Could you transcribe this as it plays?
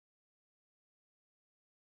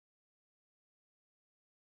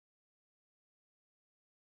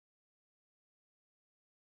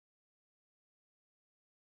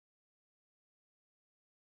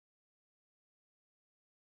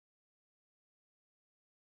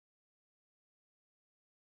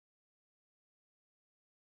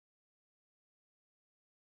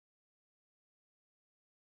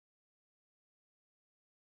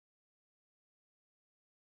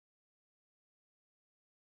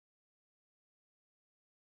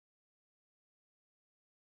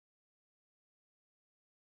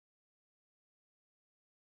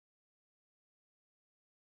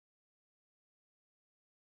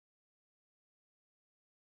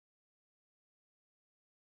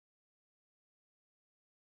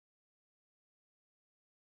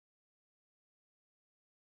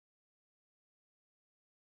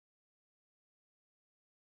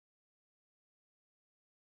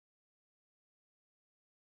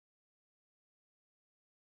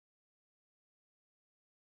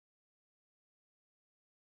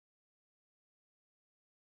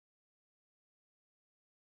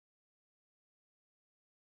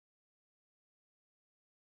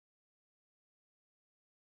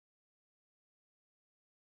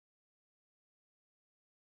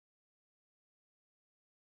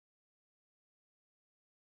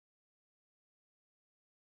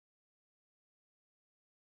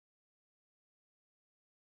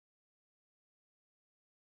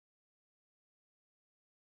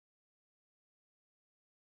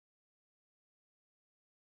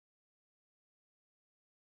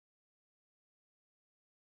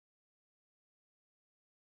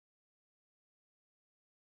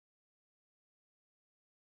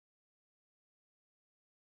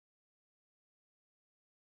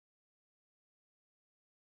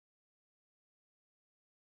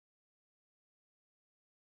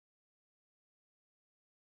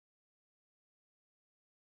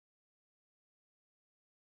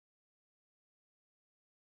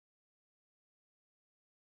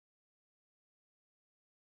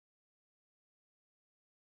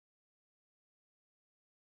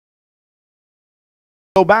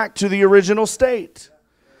go back to the original state.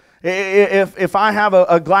 If I have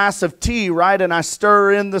a glass of tea, right, and I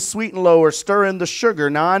stir in the sweet and low or stir in the sugar,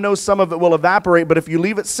 now I know some of it will evaporate, but if you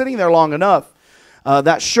leave it sitting there long enough,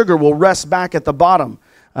 that sugar will rest back at the bottom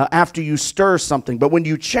after you stir something. But when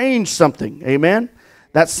you change something, amen,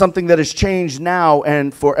 that's something that is changed now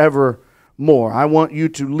and forevermore. I want you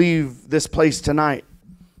to leave this place tonight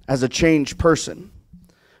as a changed person.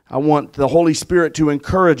 I want the Holy Spirit to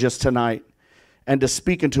encourage us tonight and to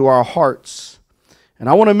speak into our hearts. And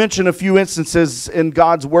I want to mention a few instances in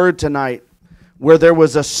God's Word tonight where there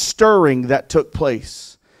was a stirring that took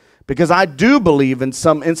place. Because I do believe in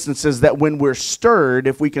some instances that when we're stirred,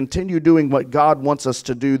 if we continue doing what God wants us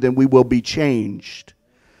to do, then we will be changed.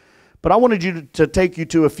 But I wanted to take you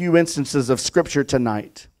to a few instances of Scripture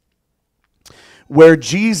tonight where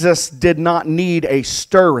Jesus did not need a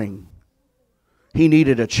stirring. He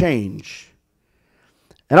needed a change.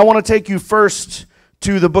 And I want to take you first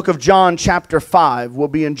to the book of John chapter 5. We'll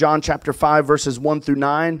be in John chapter 5 verses 1 through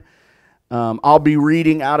 9. I'll be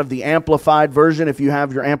reading out of the Amplified version. If you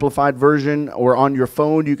have your Amplified version or on your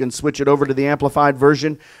phone, you can switch it over to the Amplified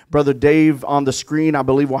version. Brother Dave on the screen, I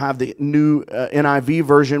believe, will have the new NIV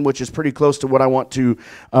version, which is pretty close to what I want to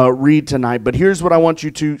read tonight. But here's what I want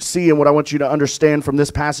you to see and what I want you to understand from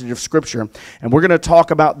this passage of Scripture. And we're going to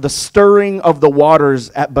talk about the stirring of the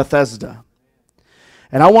waters at Bethesda.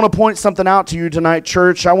 And I want to point something out to you tonight,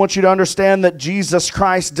 church. I want you to understand that Jesus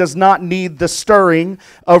Christ does not need the stirring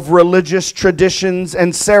of religious traditions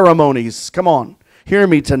and ceremonies. Come on, hear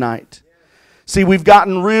me tonight. See, we've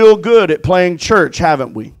gotten real good at playing church,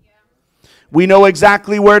 haven't we? We know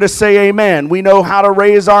exactly where to say amen. We know how to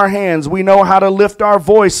raise our hands. We know how to lift our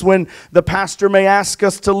voice when the pastor may ask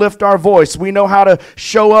us to lift our voice. We know how to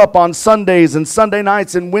show up on Sundays and Sunday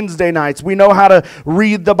nights and Wednesday nights. We know how to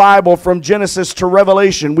read the Bible from Genesis to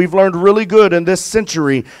Revelation. We've learned really good in this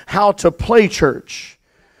century how to play church.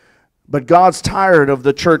 But God's tired of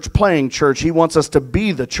the church playing church. He wants us to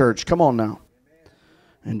be the church. Come on now.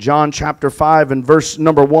 In John chapter 5 and verse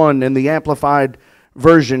number 1 in the Amplified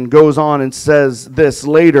version goes on and says this: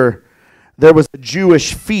 later there was a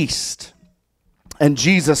Jewish feast, and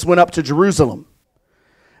Jesus went up to Jerusalem.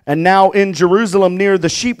 And now in Jerusalem near the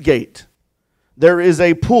sheep gate there is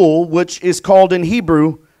a pool which is called in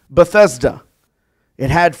Hebrew Bethesda. It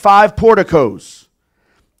had 5 porticos,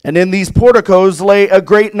 and in these porticos lay a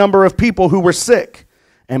great number of people who were sick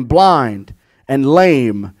and blind and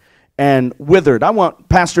lame and withered. I want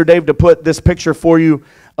Pastor Dave to put this picture for you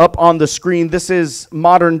up on the screen. This is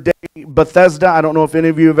modern day Bethesda. I don't know if any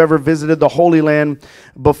of you have ever visited the Holy Land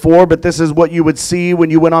before, but this is what you would see when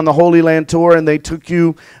you went on the Holy Land tour and they took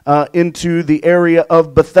you into the area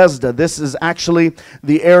of Bethesda. This is actually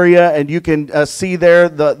the area, and you can see there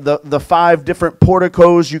the 5 different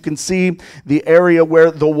porticos. You can see the area where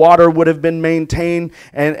the water would have been maintained,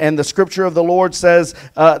 and the scripture of the Lord says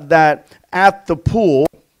that at the pool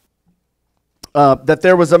that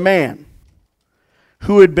there was a man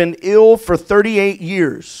who had been ill for 38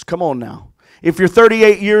 years. Come on now. If you're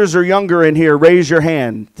 38 years or younger in here, raise your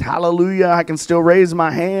hand. Hallelujah, I can still raise my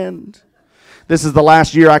hand. This is the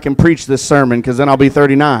last year I can preach this sermon, because then I'll be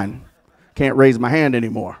 39. Can't raise my hand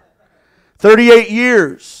anymore. 38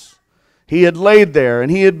 years he had laid there and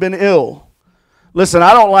he had been ill. Listen,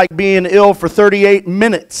 I don't like being ill for 38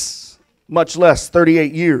 minutes, much less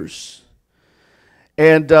 38 years.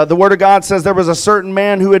 And the Word of God says there was a certain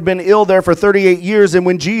man who had been ill there for 38 years. And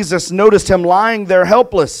when Jesus noticed him lying there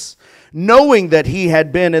helpless, knowing that he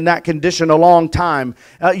had been in that condition a long time,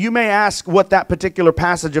 you may ask what that particular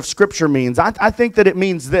passage of Scripture means. I think that it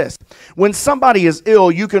means this. When somebody is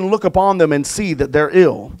ill, you can look upon them and see that they're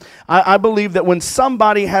ill. I believe that when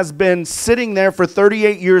somebody has been sitting there for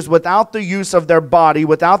 38 years without the use of their body,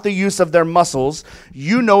 without the use of their muscles,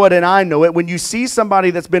 you know it and I know it. When you see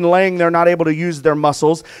somebody that's been laying there not able to use their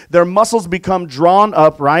muscles become drawn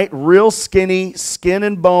up, right? Real skinny, skin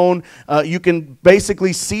and bone. You can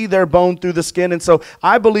basically see their bone through the skin. And so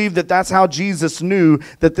I believe that that's how Jesus knew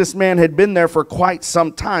that this man had been there for quite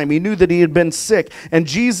some time. He knew that he had been sick. And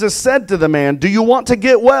Jesus said to the man, "Do you want to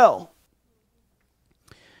get well?"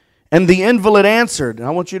 And the invalid answered, and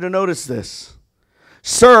I want you to notice this,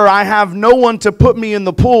 "Sir, I have no one to put me in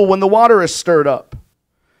the pool when the water is stirred up.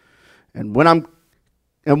 And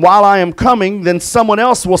while I am coming, then someone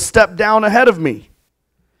else will step down ahead of me."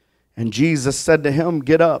 And Jesus said to him,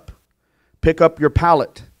 "Get up, pick up your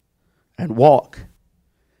pallet, and walk."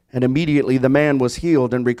 And immediately the man was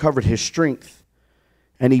healed and recovered his strength.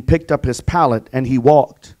 And he picked up his pallet and he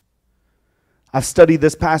walked. I've studied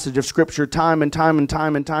this passage of Scripture time and time and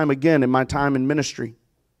time and time again in my time in ministry.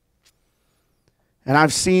 And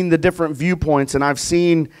I've seen the different viewpoints, and I've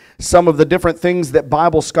seen some of the different things that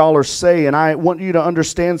Bible scholars say, and I want you to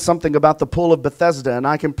understand something about the pool of Bethesda, and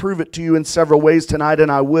I can prove it to you in several ways tonight,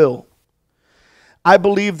 and I will. I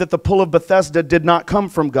believe that the pool of Bethesda did not come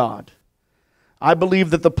from God. I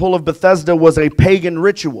believe that the pool of Bethesda was a pagan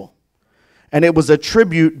ritual, and it was a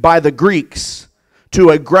tribute by the Greeks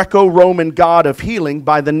to a Greco-Roman god of healing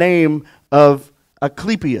by the name of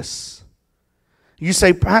Asclepius. You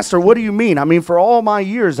say, Pastor, what do you mean? I mean, for all my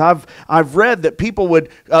years, I've read that people would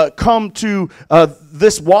come to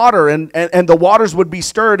this water and the waters would be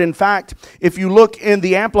stirred. In fact, if you look in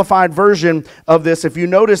the Amplified version of this, if you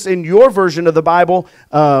notice in your version of the Bible,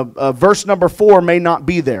 verse number 4 may not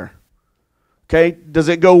be there. Okay, does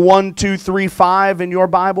it go 1, 2, 3, 5 in your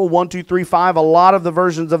Bible? 1, 2, 3, 5. A lot of the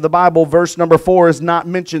versions of the Bible, verse number 4 is not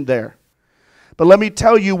mentioned there. But let me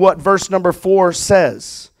tell you what verse number 4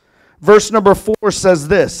 says. Verse number 4 says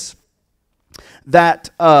this, that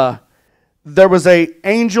there was an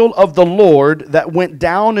angel of the Lord that went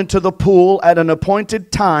down into the pool at an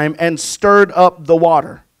appointed time and stirred up the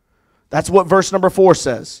water. That's what verse number 4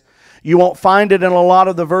 says. You won't find it in a lot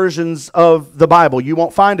of the versions of the Bible. You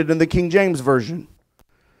won't find it in the King James Version.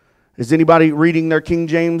 Is anybody reading their King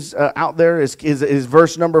James out there? Is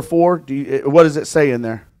verse number 4? What does it say in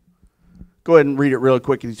there? Go ahead and read it really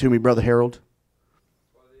quickly to me, Brother Harold.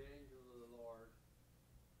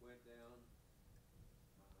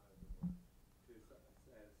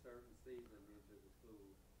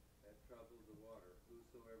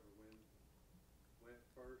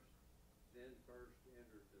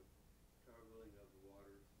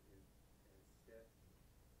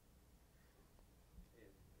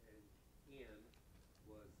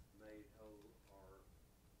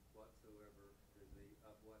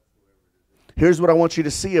 Here's what I want you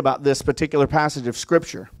to see about this particular passage of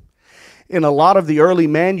Scripture. In a lot of the early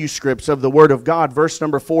manuscripts of the Word of God, verse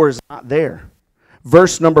number 4 is not there.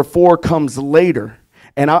 Verse number 4 comes later.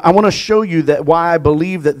 And I want to show you that why I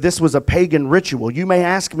believe that this was a pagan ritual. You may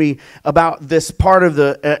ask me about this part of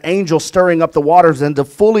the angel stirring up the waters, and to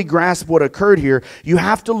fully grasp what occurred here, you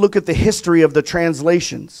have to look at the history of the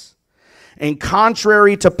translations. And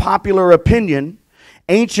contrary to popular opinion,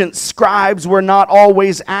 ancient scribes were not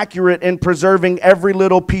always accurate in preserving every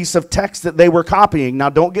little piece of text that they were copying. Now,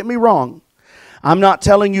 don't get me wrong. I'm not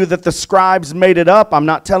telling you that the scribes made it up. I'm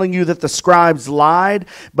not telling you that the scribes lied.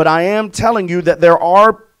 But I am telling you that there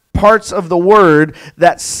are parts of the word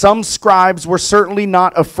that some scribes were certainly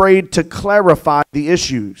not afraid to clarify the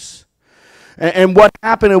issues. And what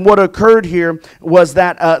happened and what occurred here was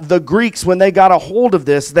that the Greeks, when they got a hold of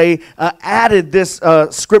this, they added this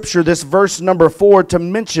scripture, this verse number 4, to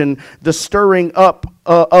mention the stirring up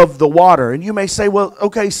of the water. And you may say, well,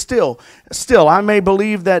 okay, still, I may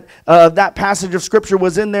believe that that passage of scripture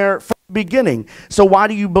was in there from the beginning. So why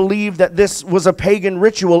do you believe that this was a pagan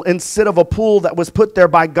ritual instead of a pool that was put there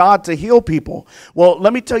by God to heal people? Well,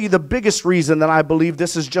 let me tell you the biggest reason that I believe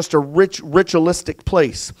this is just a ritualistic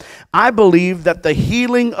place. I believe that the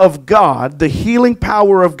healing of God, the healing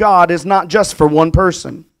power of God, is not just for one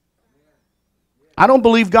person. I don't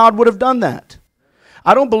believe God would have done that.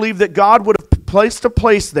 I don't believe that God would have placed a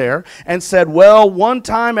place there and said, well, one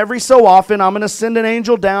time every so often I'm going to send an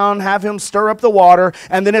angel down, have him stir up the water,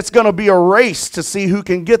 and then it's going to be a race to see who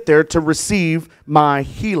can get there to receive my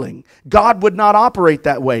healing. God would not operate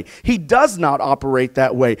that way. He does not operate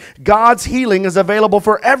that way. God's healing is available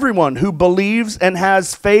for everyone who believes and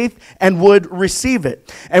has faith and would receive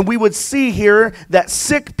it. And we would see here that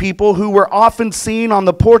sick people who were often seen on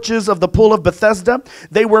the porches of the pool of Bethesda,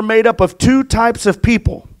 they were made up of two types of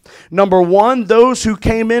people. Number one, those who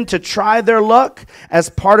came in to try their luck as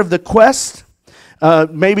part of the quest.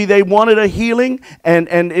 Maybe they wanted a healing. And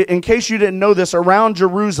in case you didn't know this, around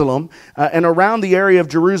Jerusalem and around the area of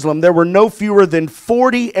Jerusalem, there were no fewer than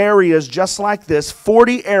 40 areas just like this,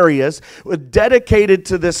 40 areas dedicated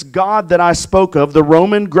to this god that I spoke of, the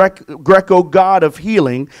Roman Greco god of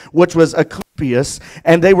healing, which was Asclepius,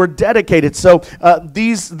 and they were dedicated. So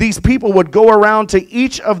these people would go around to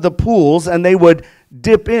each of the pools and they would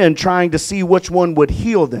dip in trying to see which one would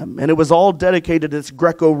heal them. And it was all dedicated to this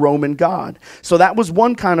Greco-Roman god. So that was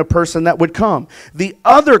one kind of person that would come. The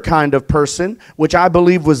other kind of person, which I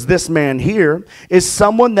believe was this man here, is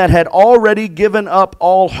someone that had already given up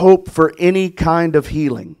all hope for any kind of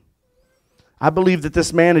healing. I believe that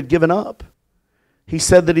this man had given up. He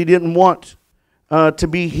said that he didn't want to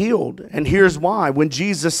be healed. And here's why. When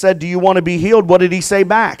Jesus said, do you want to be healed? What did he say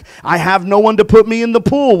back? I have no one to put me in the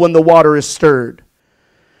pool when the water is stirred.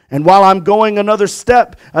 And while I'm going another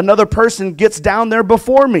step, another person gets down there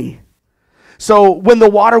before me. So when the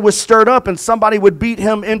water was stirred up and somebody would beat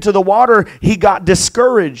him into the water, he got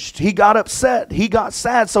discouraged. He got upset. He got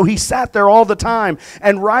sad. So he sat there all the time.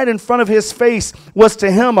 And right in front of his face was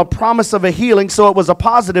to him a promise of a healing. So it was a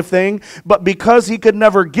positive thing. But because he could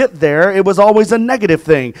never get there, it was always a negative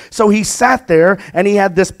thing. So he sat there and he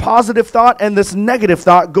had this positive thought and this negative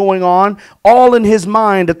thought going on all in his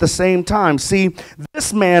mind at the same time. See,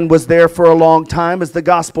 this man was there for a long time, as the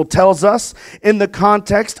gospel tells us, in the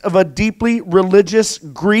context of a deeply religious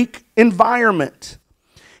Greek environment.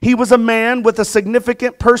 He was a man with a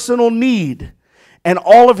significant personal need, and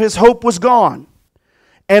all of his hope was gone.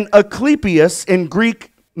 And Asclepius in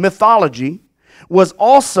Greek mythology was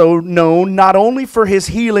also known not only for his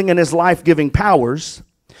healing and his life-giving powers,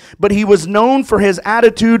 but he was known for his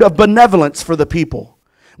attitude of benevolence for the people,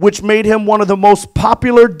 which made him one of the most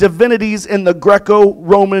popular divinities in the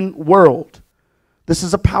Greco-Roman world. This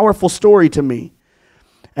is a powerful story to me.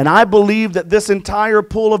 And I believe that this entire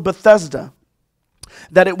pool of Bethesda,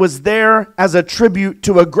 that it was there as a tribute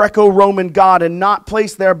to a Greco-Roman god and not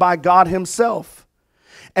placed there by God himself.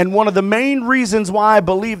 And one of the main reasons why I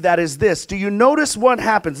believe that is this. Do you notice what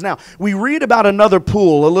happens? Now, we read about another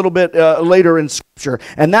pool a little bit later in Scripture,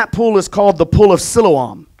 and that pool is called the Pool of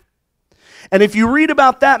Siloam. And if you read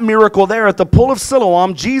about that miracle there at the Pool of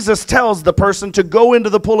Siloam, Jesus tells the person to go into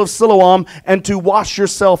the Pool of Siloam and to wash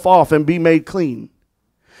yourself off and be made clean.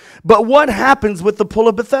 But what happens with the Pool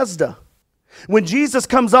of Bethesda? When Jesus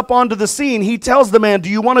comes up onto the scene, he tells the man, do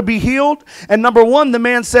you want to be healed? And number one, the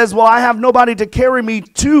man says, well, I have nobody to carry me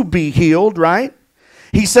to be healed, right?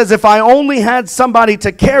 He says, if I only had somebody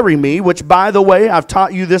to carry me, which, by the way, I've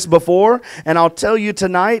taught you this before, and I'll tell you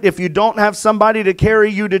tonight, if you don't have somebody to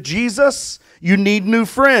carry you to Jesus, you need new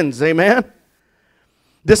friends, amen?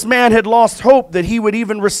 This man had lost hope that he would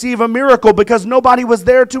even receive a miracle because nobody was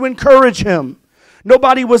there to encourage him.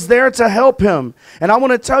 Nobody was there to help him. And I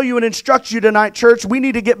want to tell you and instruct you tonight, church, we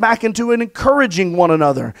need to get back into encouraging one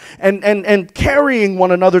another and carrying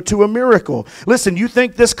one another to a miracle. Listen, you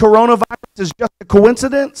think this coronavirus is just a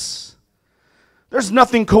coincidence? There's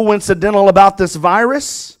nothing coincidental about this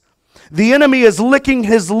virus. The enemy is licking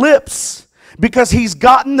his lips because he's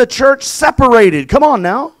gotten the church separated. Come on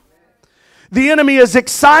now. The enemy is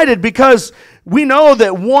excited because we know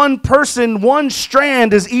that one person, one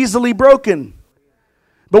strand is easily broken.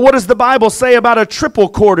 But what does the Bible say about a triple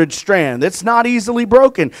corded strand? It's not easily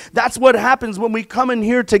broken. That's what happens when we come in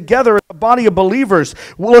here together as a body of believers.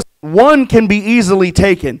 Well, one can be easily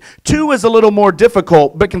taken. Two is a little more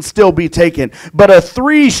difficult, but can still be taken. But a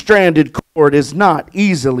three-stranded cord is not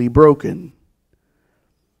easily broken.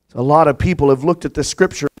 A lot of people have looked at the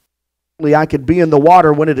scripture. I could be in the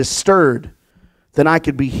water when it is stirred, then I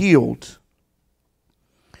could be healed.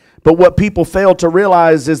 But what people fail to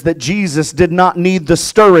realize is that Jesus did not need the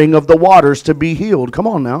stirring of the waters to be healed. Come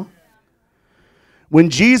on now.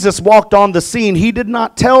 When Jesus walked on the scene, he did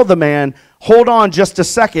not tell the man, hold on just a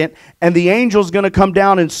second, and the angel's going to come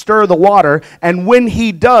down and stir the water. And when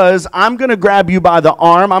he does, I'm going to grab you by the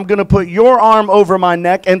arm. I'm going to put your arm over my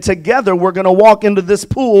neck, and together we're going to walk into this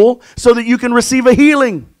pool so that you can receive a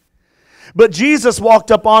healing. But Jesus walked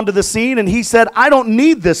up onto the scene and he said, I don't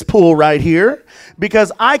need this pool right here because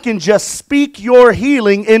I can just speak your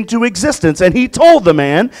healing into existence. And he told the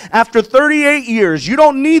man, after 38 years, you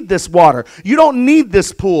don't need this water. You don't need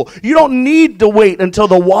this pool. You don't need to wait until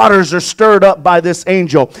the waters are stirred up by this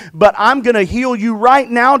angel. But I'm going to heal you right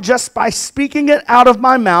now just by speaking it out of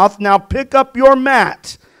my mouth. Now pick up your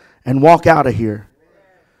mat and walk out of here.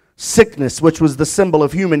 Sickness, which was the symbol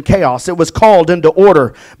of human chaos, it was called into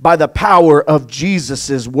order by the power of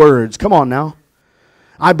Jesus' words. Come on now.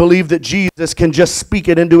 I believe that Jesus can just speak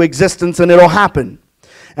it into existence and it'll happen.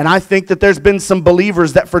 And I think that there's been some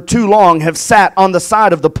believers that for too long have sat on the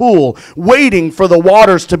side of the pool waiting for the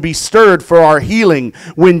waters to be stirred for our healing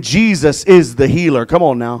when Jesus is the healer. Come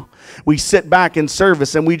on now. We sit back in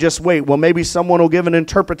service and we just wait. Well, maybe someone will give an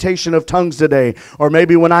interpretation of tongues today. Or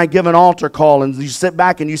maybe when I give an altar call and you sit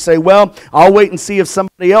back and you say, well, I'll wait and see if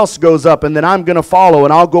somebody else goes up and then I'm going to follow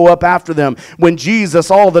and I'll go up after them. When Jesus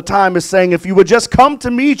all the time is saying, if you would just come to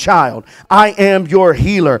me, child, I am your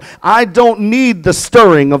healer. I don't need the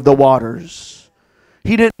stirring of the waters.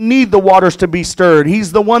 He didn't need the waters to be stirred.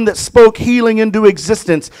 He's the one that spoke healing into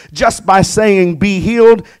existence just by saying, be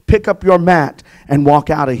healed, pick up your mat, and walk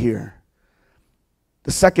out of here.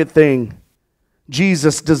 The second thing,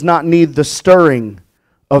 Jesus does not need the stirring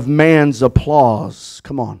of man's applause.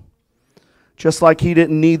 Come on. Just like he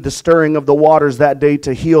didn't need the stirring of the waters that day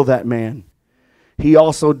to heal that man, he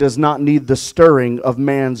also does not need the stirring of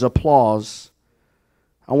man's applause.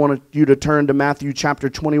 I want you to turn to Matthew chapter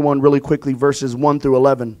 21 really quickly, verses 1 through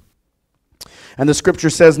 11. And the scripture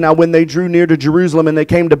says, now when they drew near to Jerusalem and they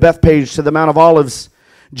came to Bethpage to the Mount of Olives,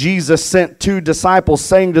 Jesus sent 2 disciples,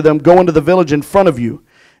 saying to them, go into the village in front of you,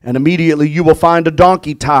 and immediately you will find a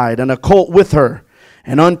donkey tied and a colt with her,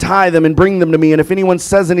 and untie them and bring them to me. And if anyone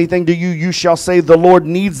says anything to you, you shall say, the Lord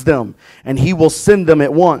needs them, and he will send them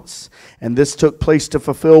at once. And this took place to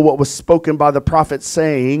fulfill what was spoken by the prophet,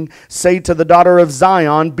 saying, say to the daughter of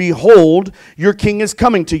Zion, behold, your king is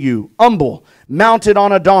coming to you, humble, mounted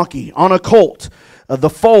on a donkey, on a colt, the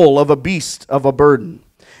foal of a beast of a burden.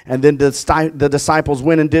 And then the disciples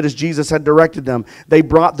went and did as Jesus had directed them. They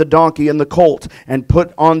brought the donkey and the colt and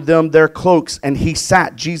put on them their cloaks, and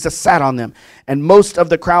Jesus sat on them. And most of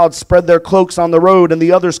the crowd spread their cloaks on the road, and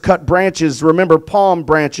the others cut branches, remember palm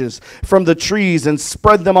branches, from the trees and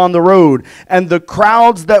spread them on the road. And the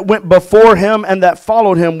crowds that went before him and that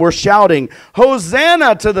followed him were shouting,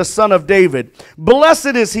 Hosanna to the Son of David.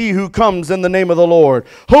 Blessed is he who comes in the name of the Lord.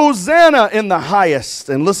 Hosanna in the highest.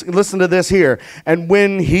 And listen to this here. And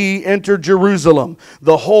when he entered Jerusalem,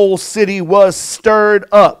 the whole city was stirred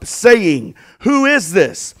up, saying, who is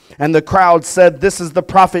this? And the crowd said, this is the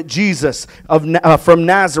prophet Jesus from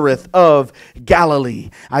Nazareth of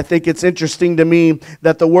Galilee. I think it's interesting to me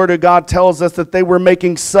that the Word of God tells us that they were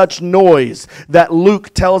making such noise that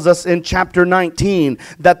Luke tells us in chapter 19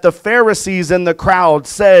 that the Pharisees in the crowd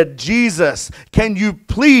said, Jesus, can you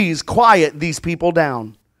please quiet these people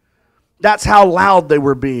down? That's how loud they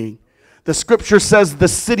were being. The scripture says the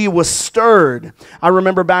city was stirred. I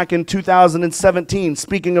remember back in 2017,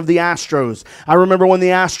 speaking of the Astros, I remember when the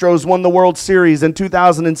Astros won the World Series in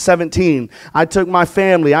 2017. I took my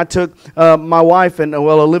family, I took my wife, and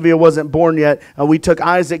Olivia wasn't born yet. We took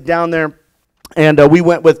Isaac down there. And we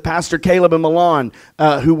went with Pastor Caleb and Milan,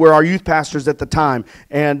 who were our youth pastors at the time.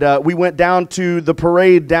 And we went down to the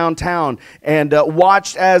parade downtown and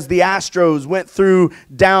watched as the Astros went through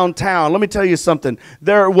downtown. Let me tell you something.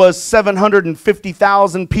 There was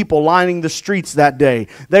 750,000 people lining the streets that day.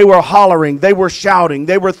 They were hollering. They were shouting.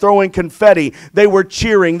 They were throwing confetti. They were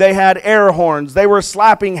cheering. They had air horns. They were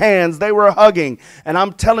slapping hands. They were hugging. And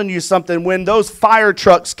I'm telling you something. When those fire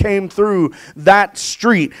trucks came through that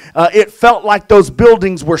street, it felt like those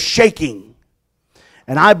buildings were shaking.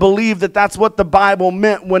 And I believe that that's what the Bible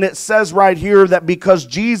meant when it says right here that because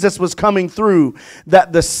Jesus was coming through,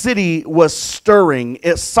 that the city was stirring.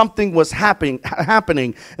 Something was happening.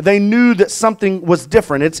 They knew that something was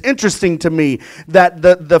different. It's interesting to me that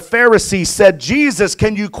the Pharisees said, Jesus,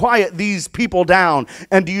 can you quiet these people down?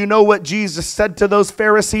 And do you know what Jesus said to those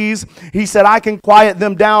Pharisees? He said, I can quiet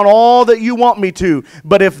them down all that you want me to.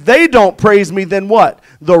 But if they don't praise me, then what?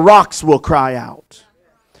 The rocks will cry out.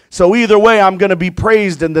 So either way, I'm going to be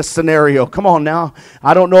praised in this scenario. Come on now.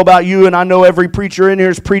 I don't know about you, and I know every preacher in here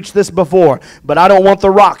has preached this before, but I don't want the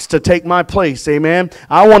rocks to take my place, amen?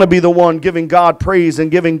 I want to be the one giving God praise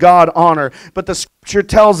and giving God honor. But the scripture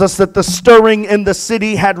tells us that the stirring in the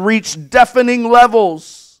city had reached deafening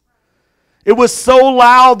levels. It was so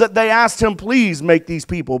loud that they asked him, please make these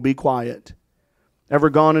people be quiet. Ever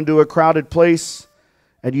gone into a crowded place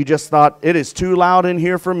and you just thought, it is too loud in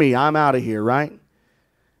here for me, I'm out of here, right?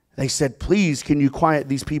 They said, please, can you quiet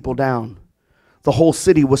these people down? The whole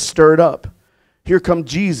city was stirred up. Here come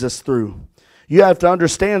Jesus through. You have to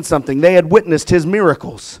understand something. They had witnessed his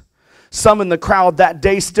miracles. Some in the crowd that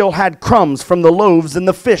day still had crumbs from the loaves and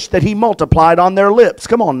the fish that he multiplied on their lips.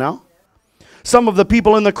 Come on now. Some of the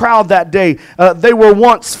people in the crowd that day, they were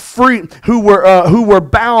once free, who were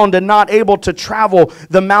bound and not able to travel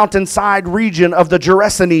the mountainside region of the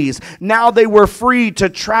Gerasenes. Now they were free to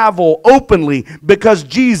travel openly because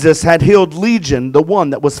Jesus had healed Legion, the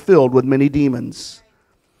one that was filled with many demons.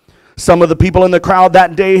 Some of the people in the crowd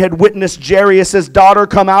that day had witnessed Jairus' daughter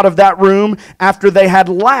come out of that room after they had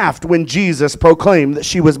laughed when Jesus proclaimed that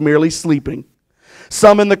she was merely sleeping.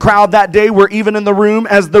 Some in the crowd that day were even in the room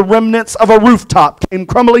as the remnants of a rooftop came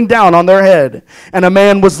crumbling down on their head. And a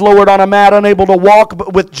man was lowered on a mat, unable to walk,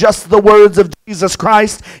 but with just the words of Jesus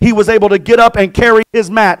Christ, he was able to get up and carry his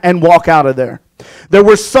mat and walk out of there. There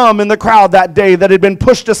were some in the crowd that day that had been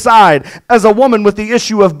pushed aside as a woman with the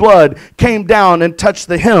issue of blood came down and touched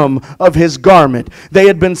the hem of his garment. They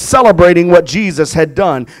had been celebrating what Jesus had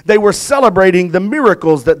done. They were celebrating the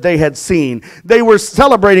miracles that they had seen. They were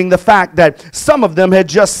celebrating the fact that some of them had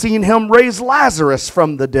just seen him raise Lazarus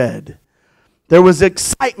from the dead. There was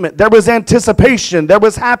excitement. There was anticipation. There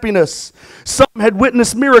was happiness. Some had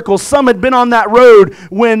witnessed miracles. Some had been on that road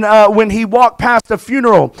when he walked past a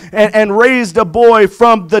funeral and raised a boy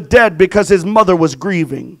from the dead because his mother was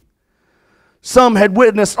grieving. Some had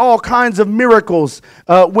witnessed all kinds of miracles.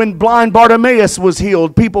 When blind Bartimaeus was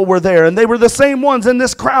healed, people were there. And they were the same ones in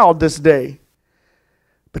this crowd this day.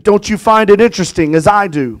 But don't you find it interesting, as I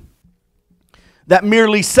do, that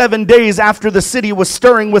merely 7 days after the city was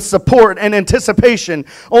stirring with support and anticipation,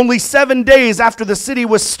 only 7 days after the city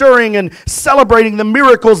was stirring and celebrating the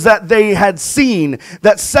miracles that they had seen,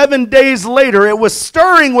 that 7 days later it was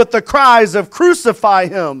stirring with the cries of crucify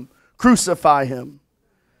him, crucify him.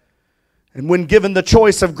 And when given the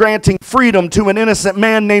choice of granting freedom to an innocent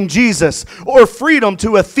man named Jesus or freedom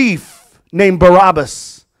to a thief named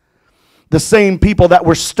Barabbas, the same people that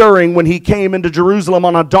were stirring when he came into Jerusalem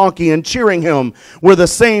on a donkey and cheering him were the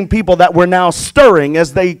same people that were now stirring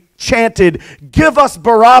as they chanted, "Give us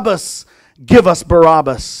Barabbas, give us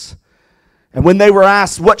Barabbas." And when they were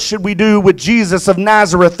asked, what should we do with Jesus of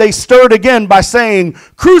Nazareth, they stirred again by saying,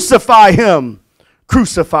 "Crucify him,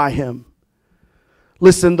 crucify him."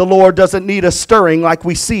 Listen, the Lord doesn't need a stirring like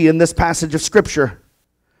we see in this passage of Scripture.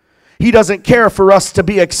 He doesn't care for us to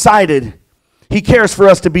be excited. He cares for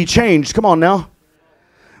us to be changed. Come on now.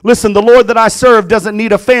 Listen, the Lord that I serve doesn't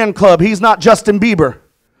need a fan club. He's not Justin Bieber.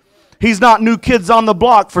 He's not New Kids on the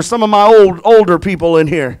Block for some of my older people in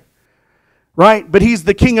here. Right? But he's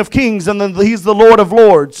the King of Kings and he's the Lord of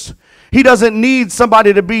Lords. He doesn't need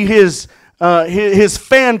somebody to be his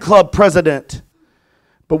fan club president.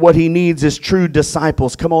 But what he needs is true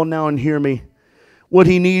disciples. Come on now and hear me. What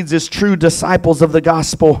he needs is true disciples of the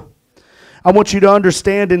gospel. I want you to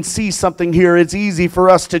understand and see something here. It's easy for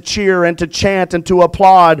us to cheer and to chant and to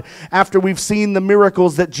applaud after we've seen the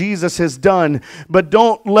miracles that Jesus has done. But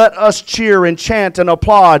don't let us cheer and chant and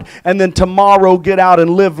applaud and then tomorrow get out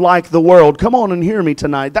and live like the world. Come on and hear me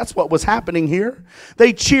tonight. That's what was happening here.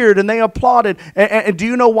 They cheered and they applauded. And do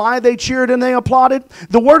you know why they cheered and they applauded?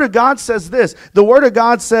 The Word of God says this. The Word of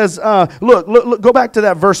God says, look, go back to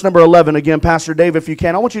that verse number 11 again, Pastor Dave, if you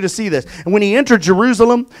can. I want you to see this. And when he entered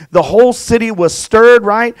Jerusalem, the whole city was stirred,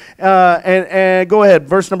 right? And go ahead,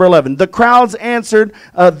 verse number 11. The crowds answered,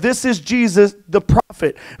 "This is Jesus, the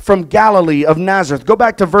prophet from Galilee of Nazareth." Go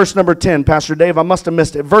back to verse number 10, Pastor Dave. I must have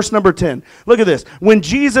missed it. Verse number 10. Look at this. When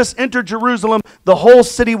Jesus entered Jerusalem, the whole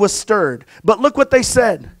city was stirred. But look what they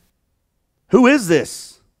said. Who is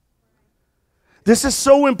this? This is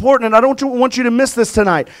so important, and I don't want you to miss this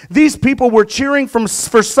tonight. These people were cheering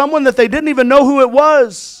for someone that they didn't even know who it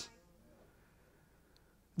was.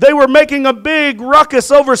 They were making a big ruckus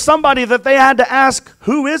over somebody that they had to ask,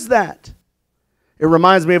 who is that? It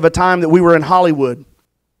reminds me of a time that we were in Hollywood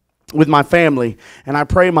with my family, and I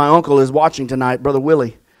pray my uncle is watching tonight, Brother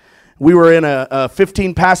Willie. We were in a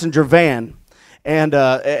 15-passenger van,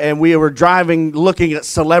 and we were driving, looking at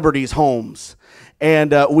celebrities' homes.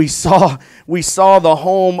 And we saw the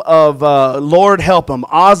home of, Lord help him,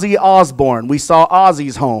 Ozzy Osbourne. We saw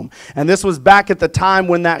Ozzy's home. And this was back at the time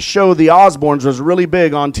when that show, The Osbournes, was really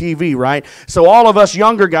big on TV, right? So all of us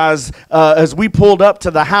younger guys, as we pulled up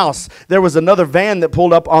to the house, there was another van that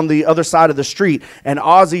pulled up on the other side of the street. And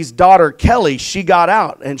Ozzy's daughter, Kelly, she got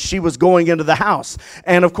out and she was going into the house.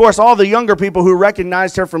 And of course, all the younger people who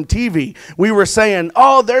recognized her from TV, we were saying,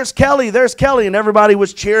 "Oh, there's Kelly, there's Kelly." And everybody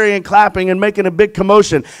was cheering and clapping and making a big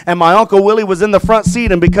commotion. And my Uncle Willie was in the front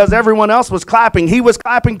seat, and because everyone else was clapping, he was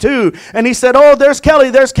clapping too. And he said, "Oh, there's Kelly,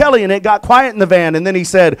 there's Kelly." And it got quiet in the van. And then he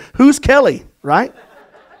said, "Who's Kelly?" Right?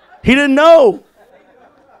 He didn't know.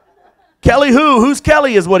 Kelly who? Who's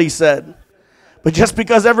Kelly is what he said. But just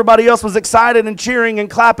because everybody else was excited and cheering and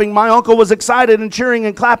clapping, my uncle was excited and cheering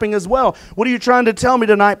and clapping as well. What are you trying to tell me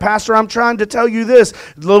tonight, Pastor? I'm trying to tell you this.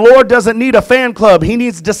 The Lord doesn't need a fan club. He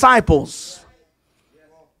needs disciples.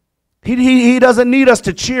 He doesn't need us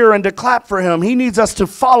to cheer and to clap for him. He needs us to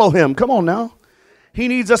follow him. Come on now. He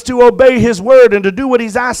needs us to obey his word and to do what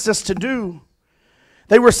he's asked us to do.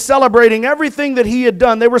 They were celebrating everything that he had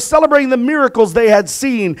done. They were celebrating the miracles they had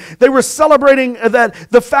seen. They were celebrating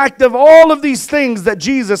the fact of all of these things that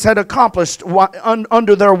Jesus had accomplished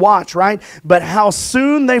under their watch, right? But how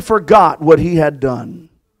soon they forgot what he had done.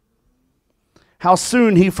 How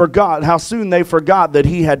soon they forgot that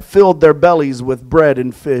he had filled their bellies with bread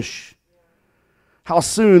and fish. How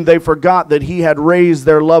soon they forgot that he had raised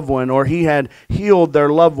their loved one, or he had healed their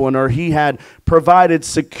loved one, or he had provided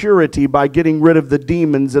security by getting rid of the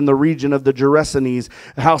demons in the region of the Gerasenes.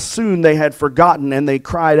 How soon they had forgotten, and they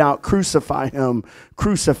cried out, "Crucify him,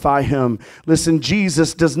 crucify him." Listen,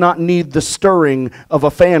 Jesus does not need the stirring of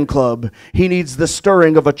a fan club. He needs the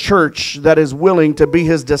stirring of a church that is willing to be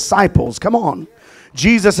his disciples. Come on.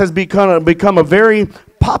 Jesus has become a very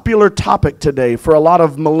popular topic today for a lot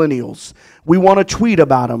of millennials. We want to tweet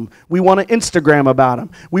about him. We want to Instagram about him.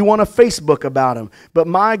 We want to Facebook about him. But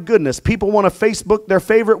my goodness, people want to Facebook their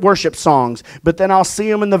favorite worship songs. But then I'll see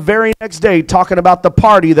them in the very next day talking about the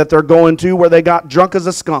party that they're going to where they got drunk as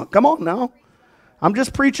a skunk. Come on now. I'm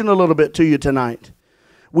just preaching a little bit to you tonight.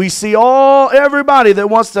 We see everybody that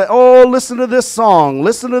wants to, listen to this song,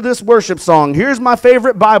 listen to this worship song. Here's my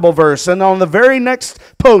favorite Bible verse. And on the very next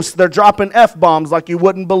post, they're dropping F-bombs like you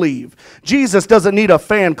wouldn't believe. Jesus doesn't need a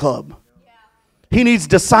fan club. He needs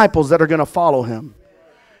disciples that are going to follow him.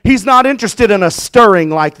 He's not interested in a stirring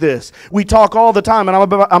like this. We talk all the time, and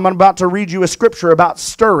I'm about to read you a scripture about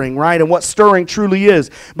stirring, right, and what stirring truly is.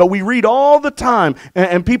 But we read all the time,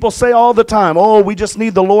 and people say all the time, we just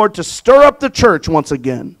need the Lord to stir up the church once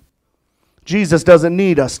again. Jesus doesn't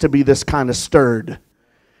need us to be this kind of stirred.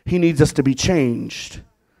 He needs us to be changed.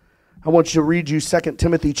 I want you to read you 2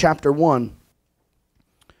 Timothy chapter 1,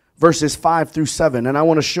 verses 5 through 7, and I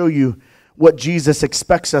want to show you what Jesus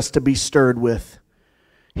expects us to be stirred with.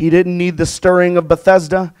 He didn't need the stirring of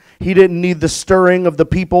Bethesda. He didn't need the stirring of the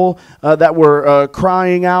people that were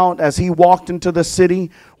crying out as he walked into the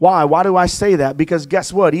city. Why? Why do I say that? Because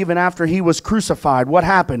guess what? Even after he was crucified, what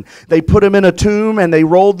happened? They put him in a tomb and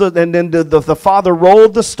then the Father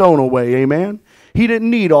rolled the stone away. Amen? He didn't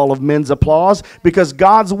need all of men's applause because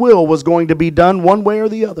God's will was going to be done one way or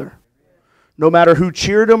the other. No matter who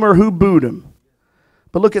cheered him or who booed him.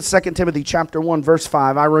 But look at 2 Timothy chapter 1, verse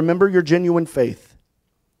 5. I remember your genuine faith.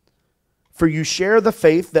 For you share the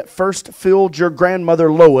faith that first filled your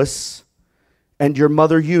grandmother Lois and your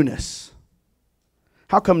mother Eunice.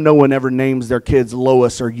 How come no one ever names their kids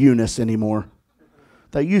Lois or Eunice anymore?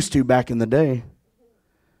 They used to back in the day.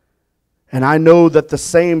 And I know that the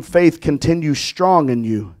same faith continues strong in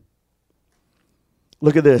you.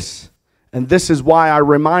 Look at this. And this is why I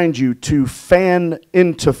remind you to fan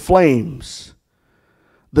into flames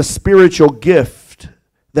the spiritual gift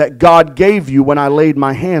that God gave you when I laid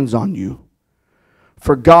my hands on you.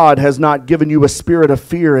 For God has not given you a spirit of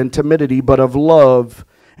fear and timidity, but of love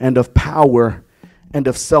and of power and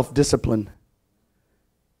of self-discipline.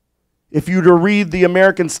 If you were to read the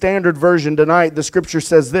American Standard Version tonight, the scripture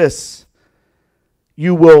says this: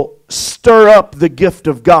 you will stir up the gift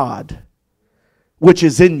of God, which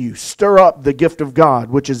is in you. Stir up the gift of God,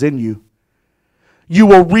 which is in you. You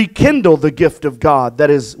will rekindle the gift of God that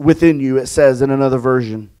is within you, it says in another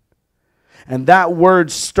version. And that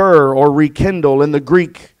word stir or rekindle in the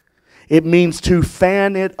Greek, it means to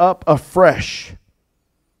fan it up afresh.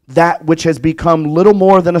 That which has become little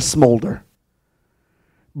more than a smolder.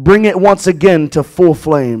 Bring it once again to full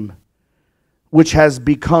flame, which has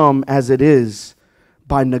become as it is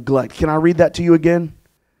by neglect. Can I read that to you again?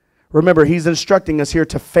 Remember, he's instructing us here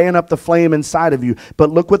to fan up the flame inside of you. But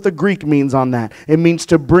look what the Greek means on that. It means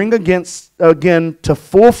to bring again to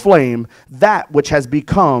full flame that which has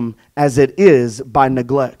become as it is by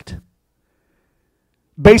neglect.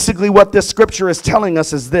 Basically, what this scripture is telling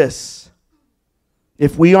us is this.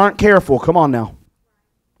 If we aren't careful, come on now,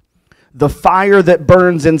 the fire that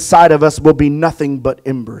burns inside of us will be nothing but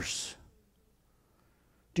embers.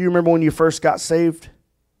 Do you remember when you first got saved?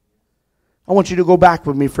 I want you to go back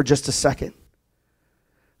with me for just a second.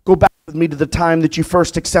 Go back with me to the time that you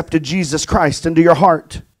first accepted Jesus Christ into your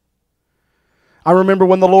heart. I remember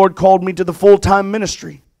when the Lord called me to the full-time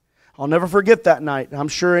ministry. I'll never forget that night. I'm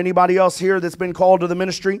sure anybody else here that's been called to the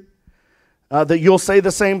ministry, that you'll say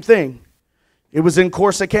the same thing. It was in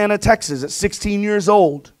Corsicana, Texas at 16 years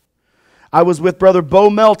old. I was with Brother Bo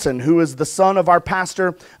Melton, who is the son of our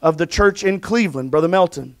pastor of the church in Cleveland, Brother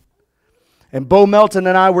Melton. And Bo Melton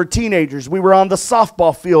and I were teenagers. We were on the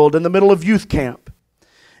softball field in the middle of youth camp.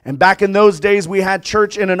 And back in those days, we had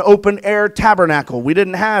church in an open-air tabernacle. We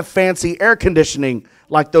didn't have fancy air conditioning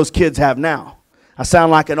like those kids have now. I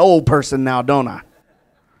sound like an old person now, don't I?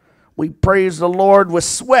 We praise the Lord with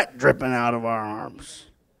sweat dripping out of our arms.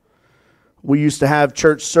 We used to have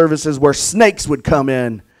church services where snakes would come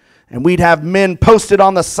in. And we'd have men posted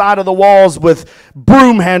on the side of the walls with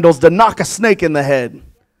broom handles to knock a snake in the head.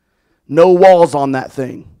 No walls on that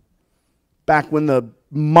thing. Back when the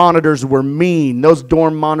monitors were mean. Those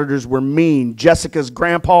dorm monitors were mean. Jessica's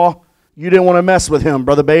grandpa, you didn't want to mess with him,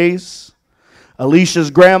 Brother Bays.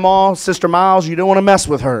 Alicia's grandma, Sister Miles, you didn't want to mess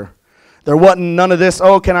with her. There wasn't none of this,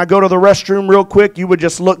 can I go to the restroom real quick? You would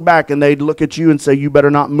just look back and they'd look at you and say, you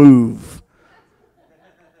better not move.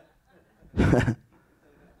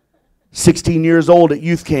 16 years old at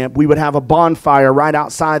youth camp, we would have a bonfire right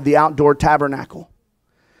outside the outdoor tabernacle.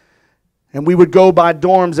 And we would go by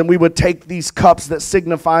dorms and we would take these cups that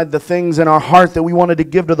signified the things in our heart that we wanted to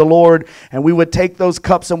give to the Lord. And we would take those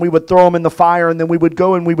cups and we would throw them in the fire. And then we would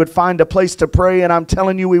go and we would find a place to pray. And I'm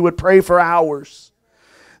telling you, we would pray for hours.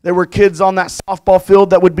 There were kids on that softball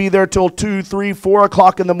field that would be there till 2, 3, 4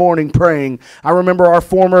 o'clock in the morning praying. I remember our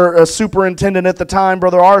former superintendent at the time,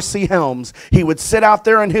 Brother R.C. Helms. He would sit out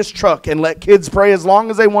there in his truck and let kids pray as long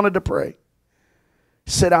as they wanted to pray.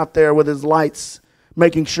 Sit out there with his lights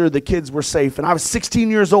making sure the kids were safe. And I was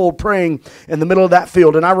 16 years old praying in the middle of that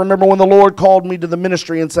field. And I remember when the Lord called me to the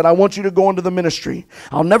ministry and said, I want you to go into the ministry.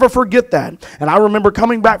 I'll never forget that. And I remember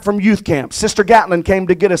coming back from youth camp. Sister Gatlin came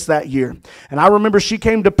to get us that year. And I remember she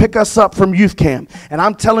came to pick us up from youth camp. And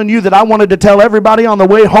I'm telling you that I wanted to tell everybody on the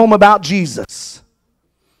way home about Jesus.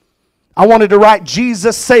 I wanted to write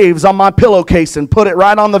Jesus Saves on my pillowcase and put it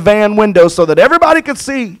right on the van window so that everybody could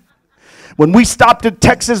see. When we stopped at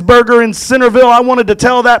Texas Burger in Centerville, I wanted to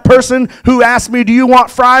tell that person who asked me, do you want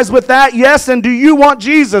fries with that? Yes, and do you want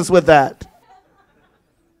Jesus with that?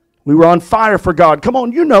 We were on fire for God. Come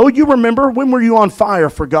on, you remember. When were you on fire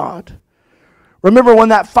for God? Remember when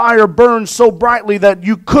that fire burned so brightly that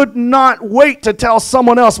you could not wait to tell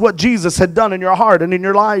someone else what Jesus had done in your heart and in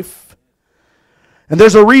your life? And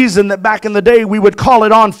there's a reason that back in the day we would call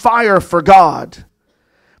it on fire for God.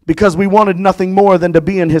 Because we wanted nothing more than to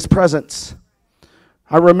be in His presence.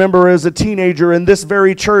 I remember as a teenager in this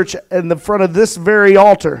very church, in the front of this very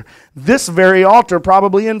altar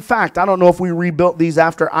probably, in fact, I don't know if we rebuilt these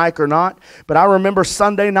after Ike or not, but I remember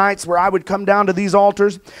Sunday nights where I would come down to these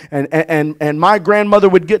altars and my grandmother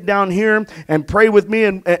would get down here and pray with me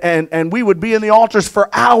and we would be in the altars for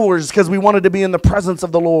hours because we wanted to be in the presence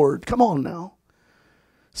of the Lord. Come on now.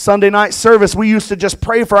 Sunday night service, we used to just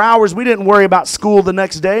pray for hours. We didn't worry about school the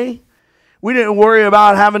next day. We didn't worry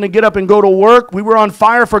about having to get up and go to work. We were on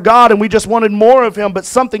fire for God and we just wanted more of Him, but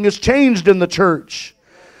something has changed in the church.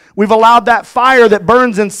 We've allowed that fire that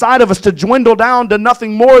burns inside of us to dwindle down to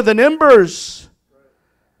nothing more than embers.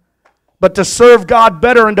 But to serve God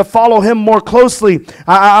better and to follow Him more closely,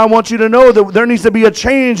 I want you to know that there needs to be a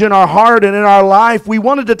change in our heart and in our life. We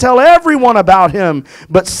wanted to tell everyone about Him,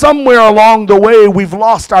 but somewhere along the way we've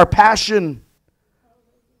lost our passion.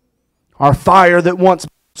 Our fire that once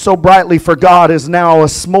so brightly for God is now a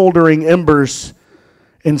smoldering embers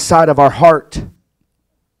inside of our heart.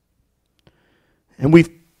 And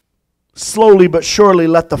we've slowly but surely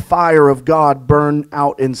let the fire of God burn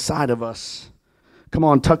out inside of us. Come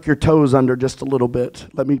on, tuck your toes under just a little bit.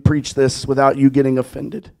 Let me preach this without you getting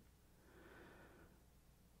offended.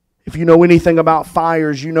 If you know anything about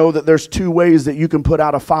fires, you know that there's two ways that you can put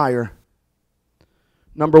out a fire.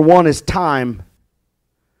 Number one is time.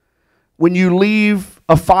 When you leave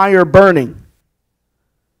a fire burning,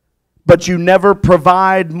 but you never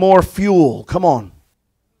provide more fuel, come on,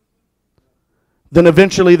 then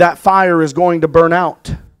eventually that fire is going to burn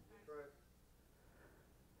out.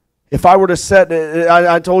 If I were to set,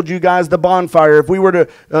 I told you guys the bonfire, if we were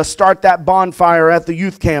to start that bonfire at the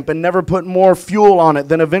youth camp and never put more fuel on it,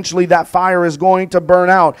 then eventually that fire is going to burn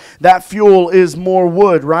out. That fuel is more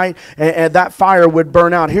wood, right? And that fire would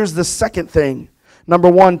burn out. Here's the second thing. Number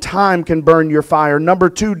one, time can burn your fire. Number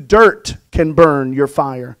two, dirt can burn your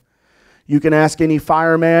fire. You can ask any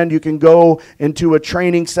fireman, you can go into a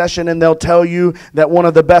training session and they'll tell you that one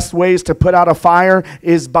of the best ways to put out a fire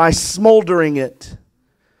is by smoldering it.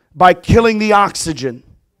 By killing the oxygen.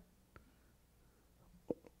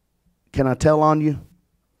 Can I tell on you?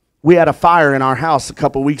 We had a fire in our house a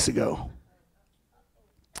couple weeks ago.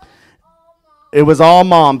 It was all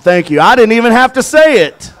Mom. Thank you. I didn't even have to say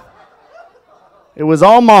it. It was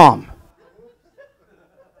all Mom.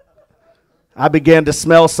 I began to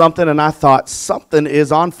smell something and I thought, something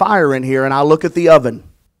is on fire in here. And I look at the oven.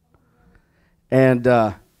 And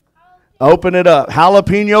open it up.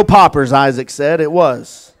 Jalapeno poppers, Isaac said. It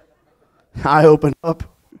was. I opened up,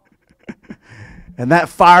 and that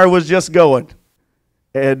fire was just going.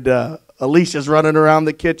 And Alicia's running around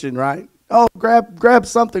the kitchen, right? Oh, grab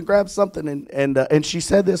something. And she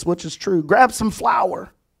said this, which is true. Grab some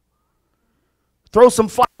flour. Throw some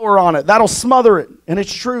flour on it. That'll smother it. And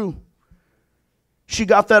it's true. She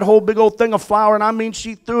got that whole big old thing of flour, and I mean,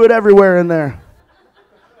 she threw it everywhere in there.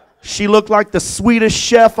 She looked like the Swedish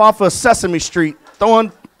chef off of Sesame Street,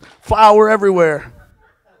 throwing flour everywhere.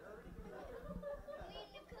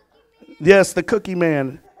 Yes, the cookie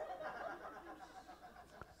man.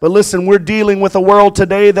 But listen, we're dealing with a world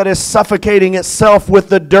today that is suffocating itself with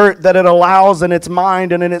the dirt that it allows in its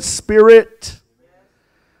mind and in its spirit.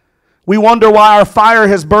 We wonder why our fire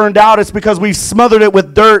has burned out. It's because we've smothered it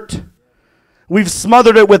with dirt. We've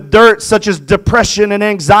smothered it with dirt such as depression and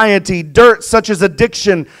anxiety, dirt such as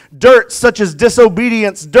addiction, dirt such as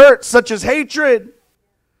disobedience, dirt such as hatred.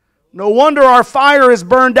 No wonder our fire is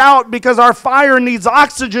burned out, because our fire needs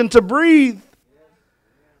oxygen to breathe.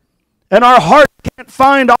 And our heart can't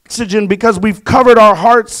find oxygen because we've covered our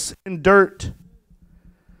hearts in dirt.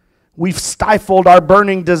 We've stifled our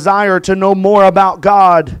burning desire to know more about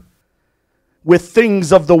God with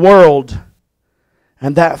things of the world.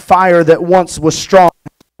 And that fire that once was strong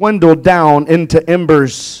dwindled down into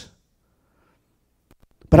embers.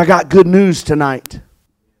 But I got good news tonight.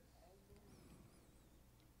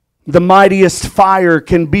 The mightiest fire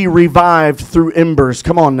can be revived through embers.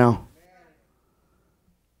 Come on now.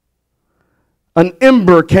 An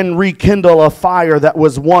ember can rekindle a fire that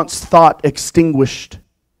was once thought extinguished.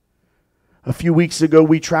 A few weeks ago,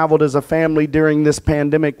 we traveled as a family during this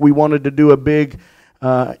pandemic. We wanted to do a big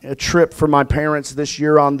a trip for my parents this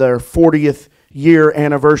year on their 40th year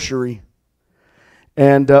anniversary.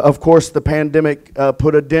 And of course, the pandemic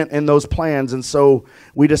put a dent in those plans. And so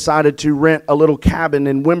we decided to rent a little cabin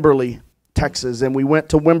in Wimberley, Texas. And we went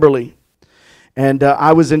to Wimberley. And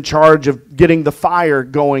I was in charge of getting the fire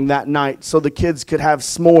going that night so the kids could have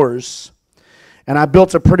s'mores. And I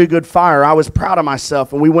built a pretty good fire. I was proud of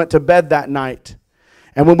myself. And we went to bed that night.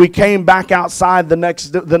 And when we came back outside the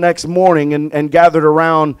next morning and gathered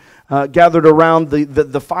around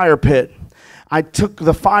the fire pit, I took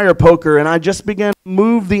the fire poker and I just began to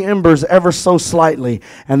move the embers ever so slightly.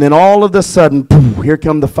 And then all of a sudden, poof, here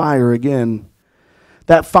come the fire again.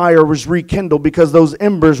 That fire was rekindled because those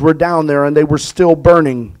embers were down there and they were still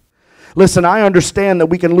burning. Listen, I understand that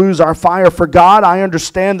we can lose our fire for God. I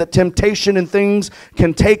understand that temptation and things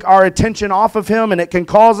can take our attention off of Him and it can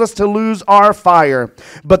cause us to lose our fire.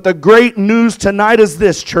 But the great news tonight is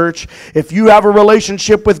this, church. If you have a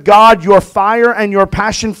relationship with God, your fire and your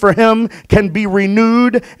passion for Him can be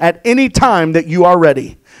renewed at any time that you are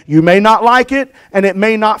ready. You may not like it, and it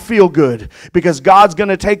may not feel good, because God's going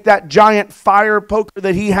to take that giant fire poker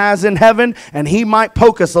that He has in heaven, and He might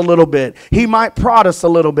poke us a little bit. He might prod us a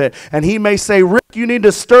little bit, and He may say, Rick, you need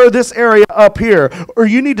to stir this area up here, or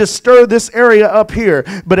you need to stir this area up here.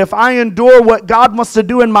 But if I endure what God wants to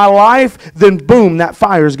do in my life, then boom, that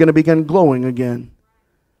fire is going to begin glowing again.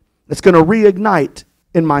 It's going to reignite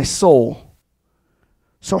in my soul.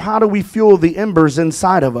 So how do we fuel the embers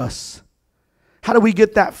inside of us? How do we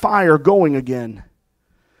get that fire going again?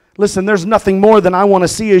 Listen, there's nothing more than I want to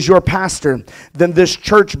see as your pastor than this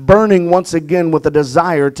church burning once again with a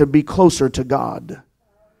desire to be closer to God.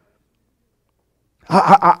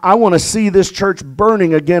 I want to see this church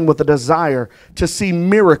burning again with a desire to see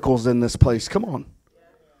miracles in this place. Come on.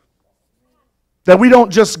 That we don't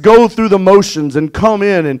just go through the motions and come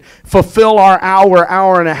in and fulfill our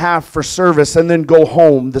hour and a half for service and then go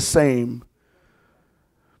home the same.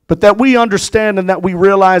 But that we understand and that we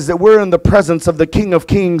realize that we're in the presence of the King of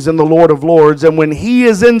Kings and the Lord of Lords. And when He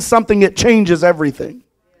is in something, it changes everything.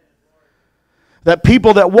 That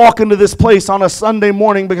people that walk into this place on a Sunday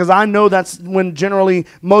morning, because I know that's when generally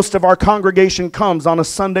most of our congregation comes, on a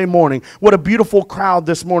Sunday morning. What a beautiful crowd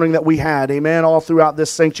this morning that we had, amen, all throughout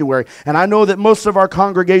this sanctuary. And I know that most of our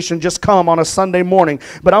congregation just come on a Sunday morning.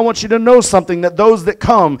 But I want you to know something, that those that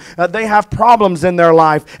come, they have problems in their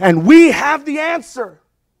life. And we have the answer.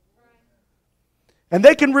 And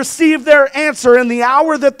they can receive their answer in the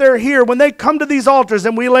hour that they're here. When they come to these altars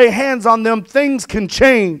and we lay hands on them, things can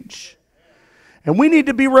change. And we need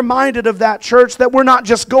to be reminded of that, church, that we're not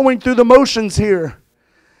just going through the motions here,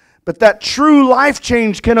 but that true life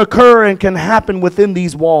change can occur and can happen within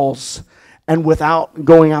these walls and without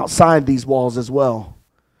going outside these walls as well.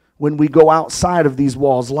 When we go outside of these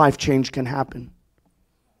walls, life change can happen.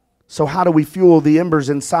 So how do we fuel the embers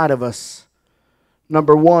inside of us?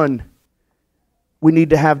 Number one, we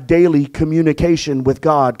need to have daily communication with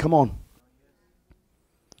God. Come on.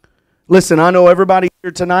 Listen, I know everybody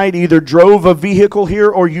here tonight either drove a vehicle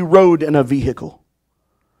here or you rode in a vehicle.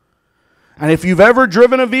 And if you've ever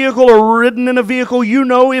driven a vehicle or ridden in a vehicle, you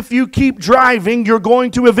know if you keep driving, you're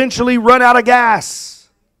going to eventually run out of gas.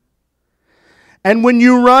 And when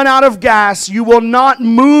you run out of gas, you will not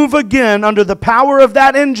move again under the power of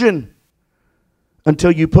that engine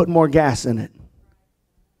until you put more gas in it.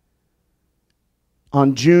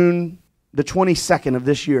 On June the 22nd of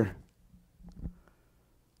this year,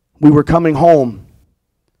 we were coming home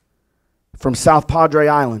from South Padre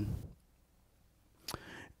Island.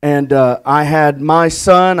 And I had my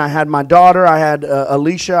son, I had my daughter, I had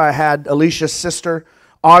Alicia, I had Alicia's sister,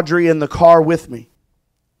 Audrey, in the car with me,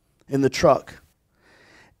 in the truck.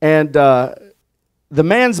 And the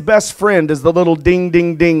man's best friend is the little ding,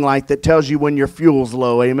 ding, ding light that tells you when your fuel's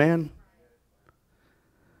low, amen?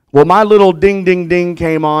 Well, my little ding, ding, ding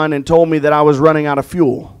came on and told me that I was running out of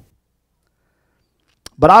fuel.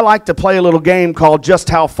 But I like to play a little game called Just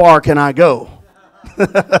How Far Can I Go?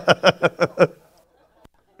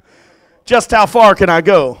 Just how far can I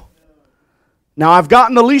go? Now, I've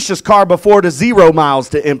gotten Alicia's car before to 0 miles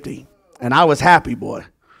to empty, and I was happy, boy.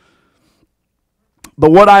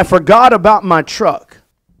 But what I forgot about my truck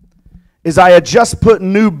is I had just put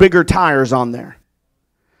new, bigger tires on there.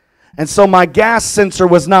 And so my gas sensor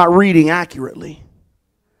was not reading accurately.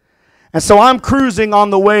 And so I'm cruising on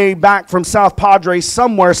the way back from South Padre,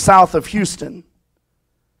 somewhere south of Houston.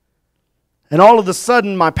 And all of a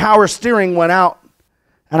sudden, my power steering went out,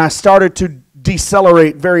 and I started to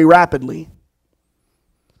decelerate very rapidly.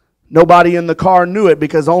 Nobody in the car knew it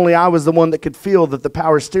because only I was the one that could feel that the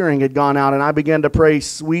power steering had gone out. And I began to pray,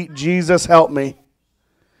 sweet Jesus, help me.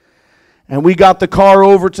 And we got the car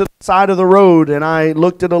over to the side of the road, and I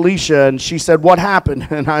looked at Alicia, and she said, what happened?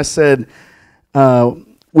 And I said,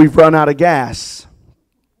 we've run out of gas.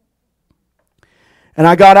 And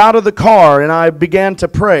I got out of the car, and I began to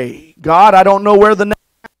pray, God, I don't know where the next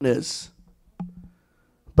town is,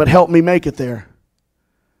 but help me make it there.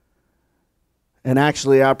 And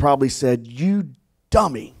actually, I probably said, you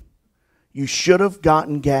dummy, you should have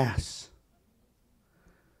gotten gas.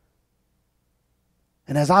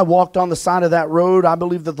 And as I walked on the side of that road, I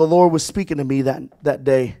believe that the Lord was speaking to me that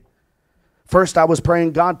day. First, I was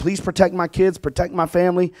praying, God, please protect my kids, protect my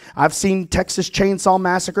family. I've seen Texas Chainsaw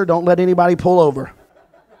Massacre. Don't let anybody pull over.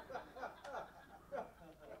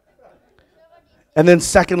 And then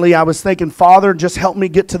secondly, I was thinking, Father, just help me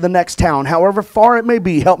get to the next town. However far it may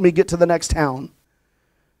be, help me get to the next town.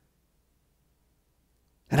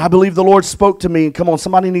 And I believe the Lord spoke to me. Come on,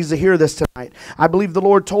 somebody needs to hear this tonight. I believe the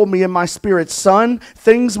Lord told me in my spirit, son,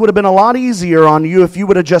 things would have been a lot easier on you if you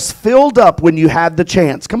would have just filled up when you had the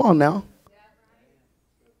chance. Come on now.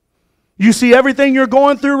 You see everything you're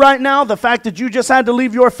going through right now, the fact that you just had to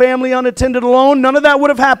leave your family unattended alone, none of that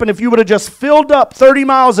would have happened if you would have just filled up 30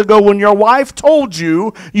 miles ago when your wife told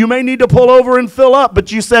you you may need to pull over and fill up,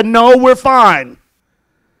 but you said, no, we're fine.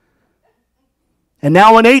 And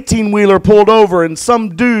now an 18-wheeler pulled over and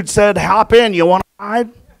some dude said, hop in, you want to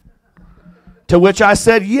ride? To which I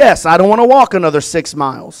said, yes, I don't want to walk another 6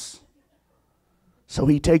 miles. So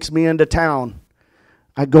he takes me into town.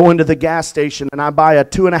 I go into the gas station and I buy a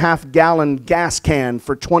 2.5-gallon gas can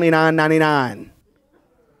for $29.99.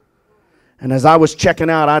 And as I was checking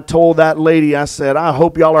out, I told that lady, I said, I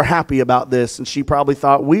hope y'all are happy about this. And she probably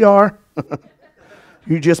thought, we are.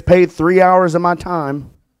 You just paid 3 hours of my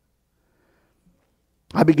time.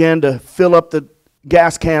 I began to fill up the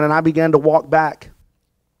gas can and I began to walk back.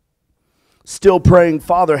 Still praying,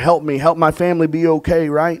 Father, help me, help my family be okay,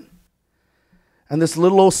 right? And this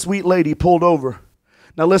little old sweet lady pulled over.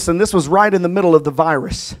 Now listen, this was right in the middle of the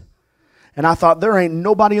virus. And I thought, there ain't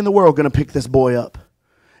nobody in the world going to pick this boy up.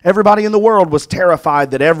 Everybody in the world was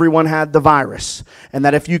terrified that everyone had the virus. And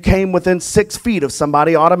that if you came within 6 feet of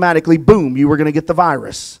somebody, automatically, boom, you were going to get the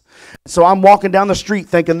virus. So I'm walking down the street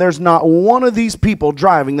thinking there's not one of these people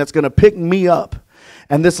driving that's going to pick me up.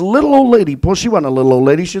 And this little old lady, well, she wasn't a little old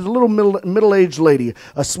lady. She was a little middle-aged lady,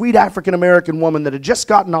 a sweet African-American woman that had just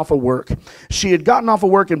gotten off of work. She had gotten off of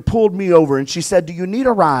work and pulled me over, and she said, do you need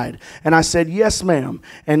a ride? And I said, yes, ma'am.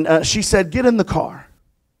 And she said, get in the car.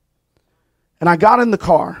 And I got in the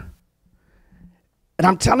car. And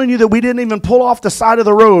I'm telling you that we didn't even pull off the side of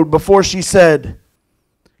the road before she said,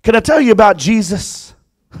 can I tell you about Jesus?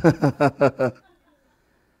 And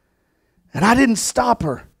I didn't stop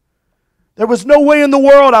her. There was no way in the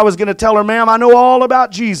world I was going to tell her, ma'am, I know all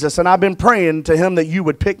about Jesus, and I've been praying to him that you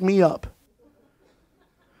would pick me up.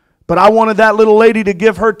 But I wanted that little lady to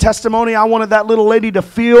give her testimony. I wanted that little lady to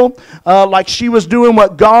feel like she was doing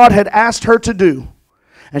what God had asked her to do.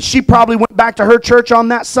 And she probably went back to her church on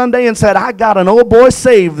that Sunday and said, I got an old boy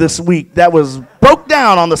saved this week that was broke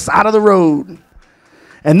down on the side of the road.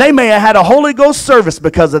 And they may have had a Holy Ghost service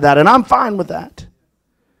because of that, and I'm fine with that.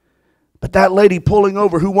 But that lady pulling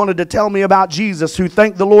over who wanted to tell me about Jesus, who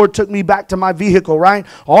thanked the Lord took me back to my vehicle, right?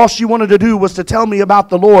 All she wanted to do was to tell me about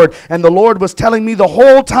the Lord. And the Lord was telling me the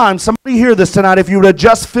whole time, somebody hear this tonight, if you would have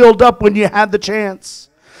just filled up when you had the chance,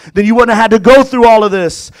 then you wouldn't have had to go through all of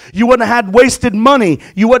this. You wouldn't have had wasted money.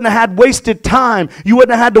 You wouldn't have had wasted time. You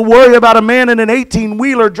wouldn't have had to worry about a man in an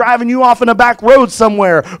 18-wheeler driving you off in a back road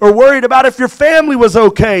somewhere, or worried about if your family was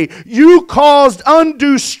okay. You caused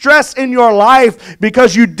undue stress in your life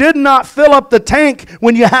because you did not fill up the tank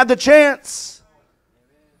when you had the chance.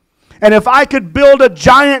 And if I could build a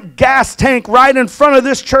giant gas tank right in front of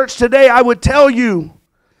this church today, I would tell you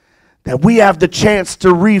that we have the chance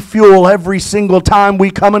to refuel every single time we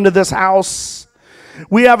come into this house.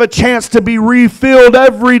 We have a chance to be refilled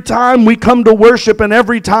every time we come to worship and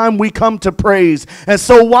every time we come to praise. And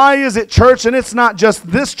so why is it, church, and it's not just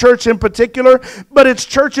this church in particular, but it's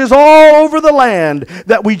churches all over the land,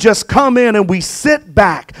 that we just come in and we sit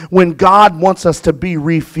back when God wants us to be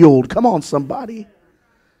refueled? Come on, somebody.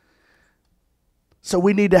 So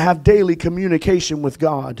we need to have daily communication with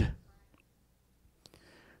God.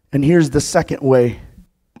 And here's the second way.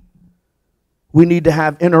 We need to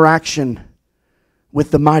have interaction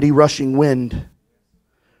with the mighty rushing wind.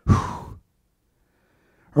 Whew.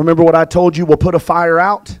 Remember what I told you will put a fire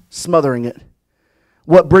out? Smothering it.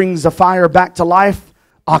 What brings a fire back to life?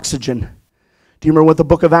 Oxygen. Do you remember what the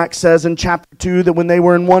book of Acts says in chapter 2? That when they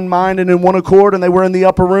were in one mind and in one accord and they were in the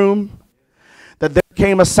upper room, that there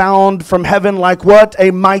came a sound from heaven like what?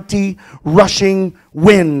 A mighty rushing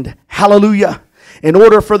wind. Hallelujah. In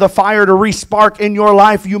order for the fire to re-spark in your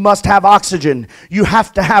life, you must have oxygen. You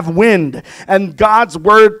have to have wind. And God's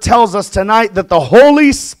word tells us tonight that the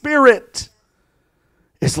Holy Spirit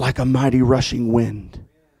is like a mighty rushing wind.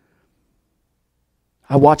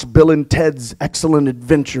 I watched Bill and Ted's Excellent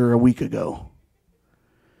Adventure a week ago.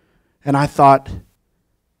 And I thought,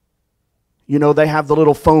 you know, they have the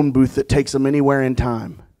little phone booth that takes them anywhere in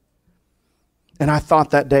time. And I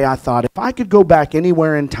thought that day, if I could go back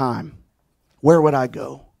anywhere in time, where would I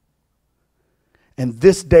go? And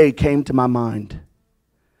this day came to my mind.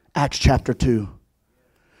 Acts chapter 2.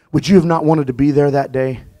 Would you have not wanted to be there that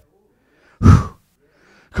day? Whew.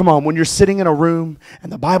 Come on, when you're sitting in a room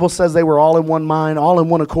and the Bible says they were all in one mind, all in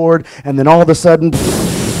one accord, and then all of a sudden,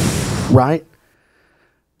 right?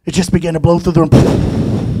 It just began to blow through the room.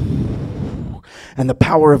 And the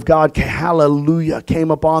power of God, hallelujah,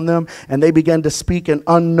 came upon them. And they began to speak in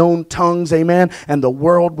unknown tongues, amen. And the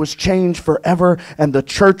world was changed forever. And the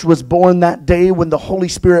church was born that day when the Holy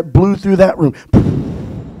Spirit blew through that room.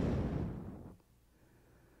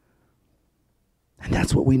 And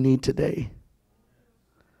that's what we need today.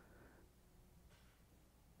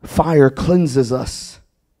 Fire cleanses us.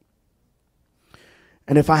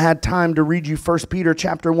 And if I had time to read you 1 Peter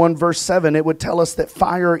chapter 1 verse 7, it would tell us that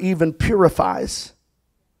fire even purifies.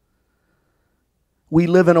 We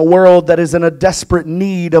live in a world that is in a desperate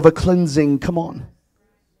need of a cleansing. Come on.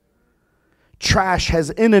 Trash has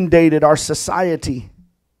inundated our society.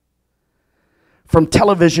 From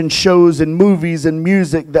television shows and movies and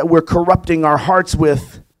music that we're corrupting our hearts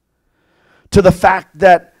with, to the fact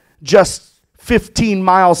that just 15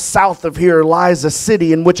 miles south of here lies a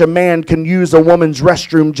city in which a man can use a woman's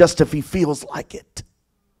restroom just if he feels like it.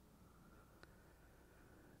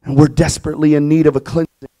 And we're desperately in need of a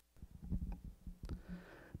cleansing.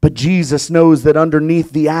 But Jesus knows that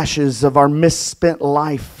underneath the ashes of our misspent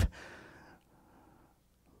life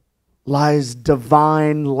lies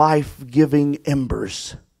divine life-giving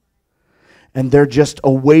embers. And they're just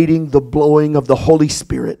awaiting the blowing of the Holy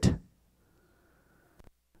Spirit.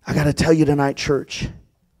 I got to tell you tonight, church,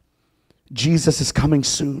 Jesus is coming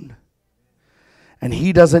soon. And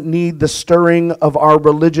he doesn't need the stirring of our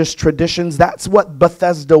religious traditions. That's what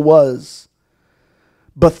Bethesda was.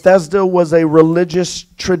 Bethesda was a religious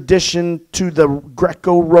tradition to the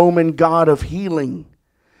Greco-Roman god of healing.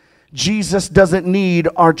 Jesus doesn't need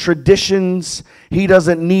our traditions. He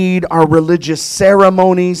doesn't need our religious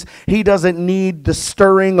ceremonies. He doesn't need the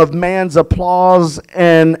stirring of man's applause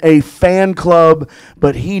and a fan club.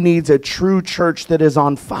 But he needs a true church that is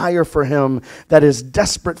on fire for him, that is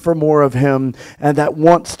desperate for more of him, and that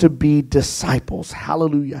wants to be disciples.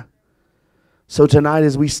 Hallelujah. So tonight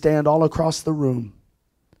as we stand all across the room,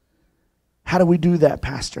 how do we do that,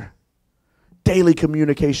 Pastor? Daily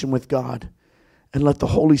communication with God. And let the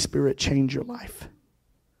Holy Spirit change your life.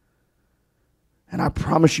 And I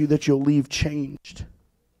promise you that you'll leave changed.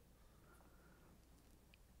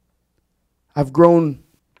 I've grown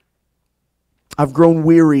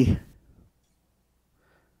weary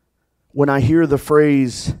when I hear the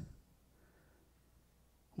phrase,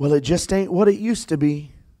 well, it just ain't what it used to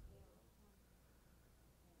be.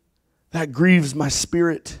 That grieves my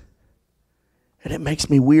spirit and it makes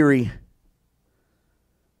me weary.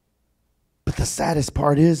 But the saddest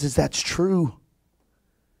part is that's true.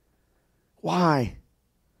 Why?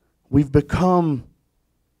 We've become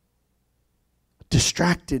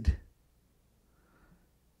distracted.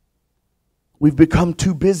 We've become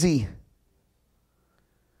too busy.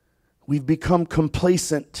 We've become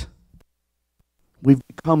complacent. We've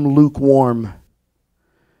become lukewarm.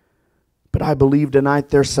 But I believe tonight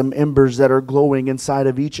there's some embers that are glowing inside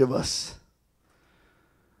of each of us,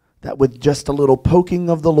 that with just a little poking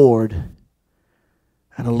of the Lord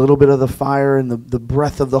and a little bit of the fire and the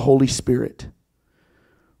breath of the Holy Spirit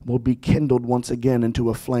will be kindled once again into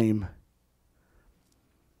a flame.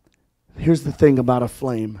 Here's the thing about a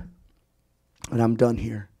flame, and I'm done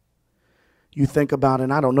here. You think about it,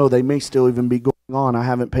 and I don't know, they may still even be going on. I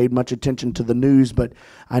haven't paid much attention to the news, but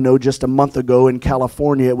I know just a month ago in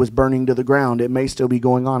California it was burning to the ground. It may still be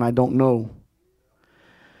going on. I don't know.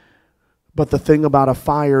 But the thing about a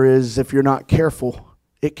fire is if you're not careful,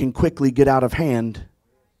 it can quickly get out of hand.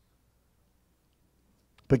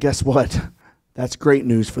 But guess what? That's great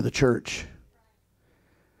news for the church.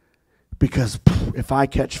 Because if I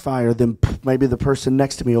catch fire, then maybe the person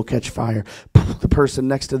next to me will catch fire. The person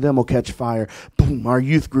next to them will catch fire. Boom, our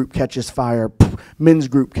youth group catches fire. Men's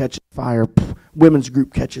group catches fire. Women's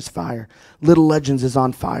group catches fire. Little Legends is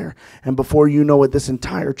on fire. And before you know it, this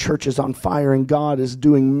entire church is on fire and God is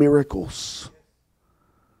doing miracles.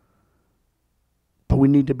 But we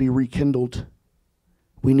need to be rekindled.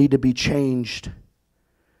 We need to be changed.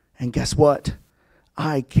 And guess what?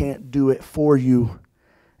 I can't do it for you,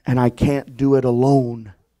 and I can't do it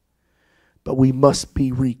alone. But we must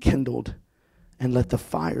be rekindled and let the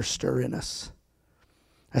fire stir in us.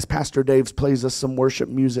 As Pastor Dave plays us some worship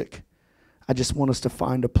music, I just want us to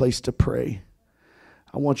find a place to pray.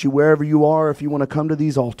 I want you, wherever you are, if you want to come to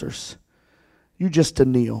these altars, you just to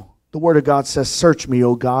kneel. The Word of God says, search me,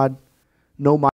 O God, know my